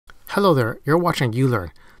Hello there, you're watching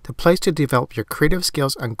ulearn, the place to develop your creative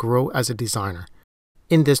skills and grow as a designer.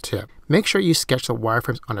 In this tip, make sure you sketch the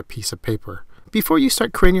wireframes on a piece of paper. Before you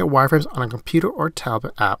start creating your wireframes on a computer or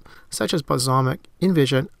tablet app such as Balsamiq,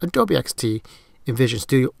 InVision, Adobe XD, InVision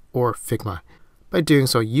Studio, or Figma. By doing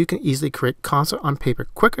so, you can easily create concepts on paper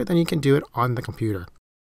quicker than you can do it on the computer.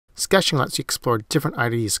 Sketching lets you explore different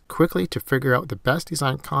ideas quickly to figure out the best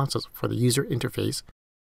design concepts for the user interface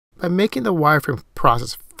by making the wireframe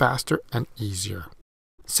process faster and easier.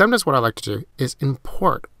 Sometimes what I like to do is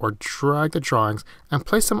import or drag the drawings and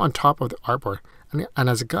place them on top of the artboard, and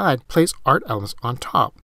as a guide, place art elements on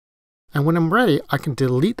top. And when I'm ready, I can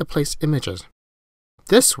delete the placed images.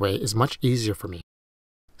 This way is much easier for me.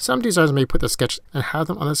 Some designers may put the sketches and have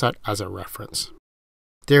them on the side as a reference.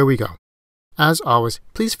 There we go. As always,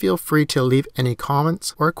 please feel free to leave any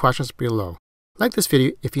comments or questions below. Like this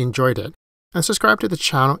video if you enjoyed it, and subscribe to the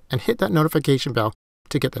channel and hit that notification bell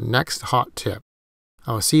to get the next hot tip.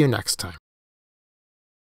 I will see you next time.